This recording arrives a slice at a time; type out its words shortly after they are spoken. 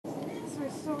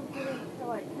So to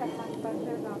like pet honey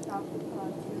not alfalfa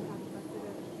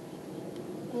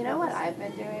You know what I've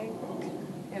been doing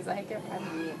is I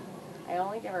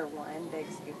only give her one big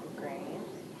scoop of grain,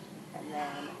 and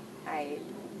then I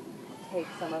take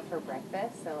some of her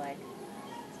breakfast. So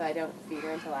I don't feed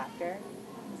her until after.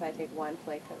 So I take one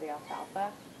flake of the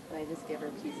alfalfa, and I just give her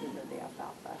pieces of the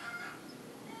alfalfa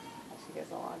as she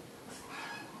goes along.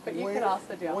 But you could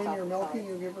also do alfalfa. When you're milking,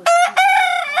 you give her.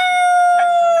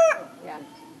 Yeah.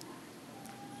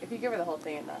 If you give her the whole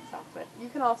thing, it knocks off. But you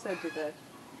can also do the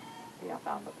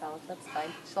alfalfa pellets. That's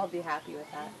fine. She'll be happy with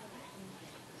that.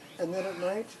 And then at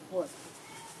night, what?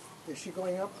 Is she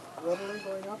going up, readily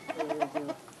going up? Or is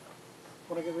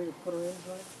when I get ready to put her in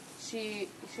tonight? She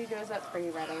goes up pretty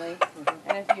readily.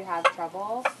 And if you have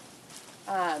trouble,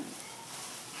 you can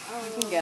get